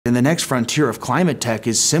the next frontier of climate tech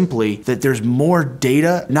is simply that there's more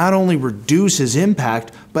data, not only reduces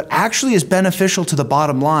impact, but actually is beneficial to the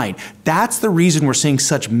bottom line. That's the reason we're seeing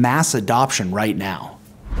such mass adoption right now.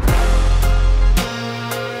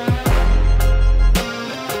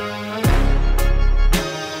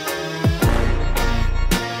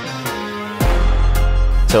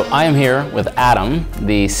 So I am here with Adam,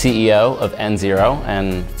 the CEO of nZero,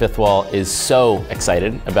 and fifthwall is so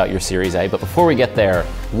excited about your Series A. But before we get there,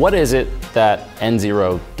 what is it that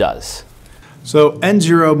nZero does? So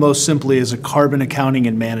nZero, most simply, is a carbon accounting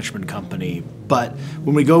and management company. But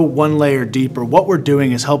when we go one layer deeper, what we're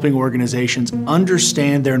doing is helping organizations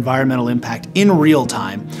understand their environmental impact in real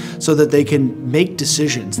time so that they can make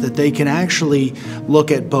decisions, that they can actually look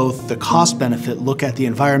at both the cost benefit, look at the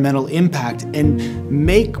environmental impact, and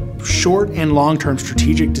make short and long-term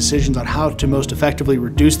strategic decisions on how to most effectively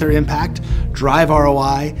reduce their impact, drive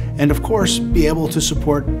ROI, and of course, be able to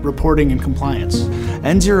support reporting and compliance.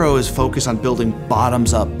 nZero is focused on building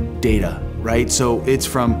bottoms-up data. Right? So it's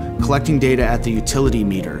from collecting data at the utility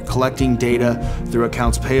meter, collecting data through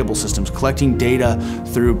accounts payable systems, collecting data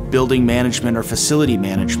through building management or facility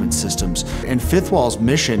management systems. And fifthwall's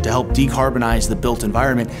mission to help decarbonize the built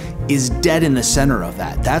environment is dead in the center of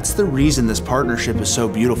that. That's the reason this partnership is so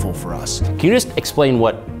beautiful for us. Can you just explain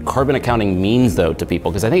what carbon accounting means, though, to people?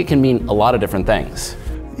 Because I think it can mean a lot of different things.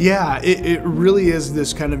 Yeah, it really is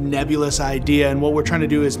this kind of nebulous idea, and what we're trying to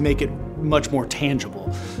do is make it much more tangible.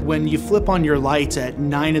 When you flip on your lights at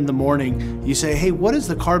 9 in the morning, you say, hey, what is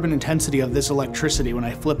the carbon intensity of this electricity when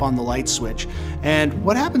I flip on the light switch? And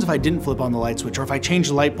what happens if I didn't flip on the light switch, or if I change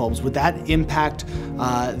the light bulbs? Would that impact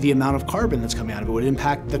the amount of carbon that's coming out of it? Would it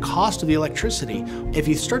impact the cost of the electricity? If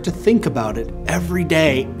you start to think about it, every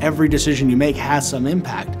day, every decision you make has some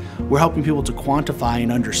impact. We're helping people to quantify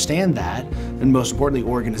and understand that, and most importantly,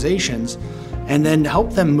 organizations, and then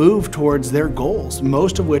help them move towards their goals,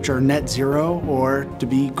 most of which are net zero or to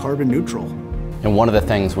be carbon neutral. And one of the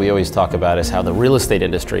things we always talk about is how the real estate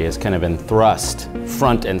industry has kind of been thrust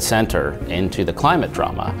front and center into the climate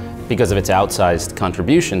drama because of its outsized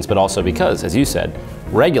contributions, but also because, as you said,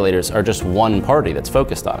 regulators are just one party that's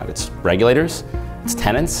focused on it. It's regulators, it's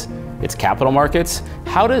tenants, it's capital markets.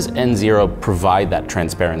 How does nZero provide that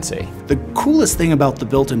transparency? The coolest thing about the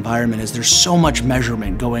built environment is there's so much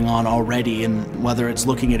measurement going on already, and whether it's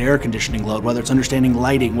looking at air conditioning load, whether it's understanding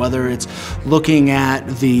lighting, whether it's looking at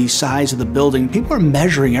the size of the building, people are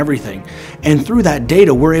measuring everything. And through that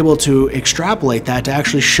data, we're able to extrapolate that to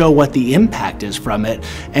actually show what the impact is from it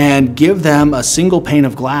and give them a single pane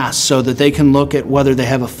of glass so that they can look at whether they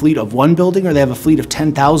have a fleet of one building or they have a fleet of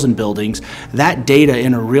 10,000 buildings, that data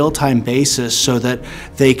in a real-time basis so that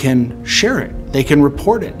they can share it, they can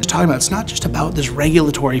report it. Just talking about, it's not just about this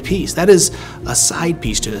regulatory piece. That is a side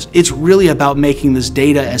piece to this. It's really about making this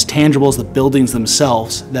data as tangible as the buildings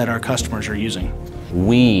themselves that our customers are using.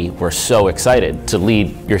 We were so excited to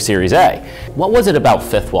lead your Series A. What was it about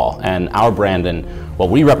fifthwall and our brand and what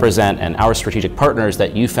we represent and our strategic partners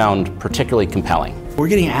that you found particularly compelling? We're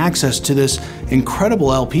getting access to this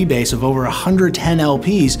incredible LP base of over 110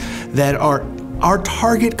 LPs that are our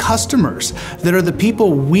target customers, that are the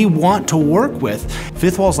people we want to work with.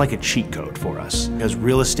 Fifthwall is like a cheat code for us because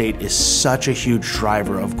real estate is such a huge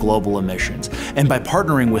driver of global emissions. And by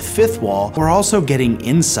partnering with Fifthwall, we're also getting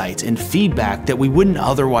insights and feedback that we wouldn't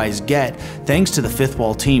otherwise get thanks to the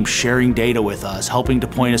Fifthwall team sharing data with us, helping to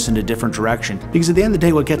point us in a different direction. Because at the end of the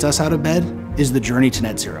day, what gets us out of bed is the journey to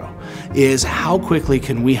net zero, is how quickly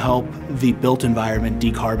can we help the built environment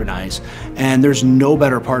decarbonize, and there's no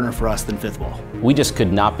better partner for us than Fifthwall. We just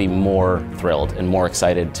could not be more thrilled and more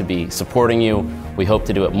excited to be supporting you. We hope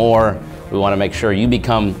to do it more. We want to make sure you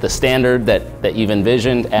become the standard that you've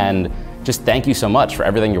envisioned, and just thank you so much for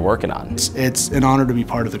everything you're working on. It's an honor to be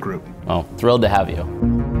part of the group. Well, thrilled to have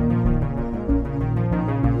you.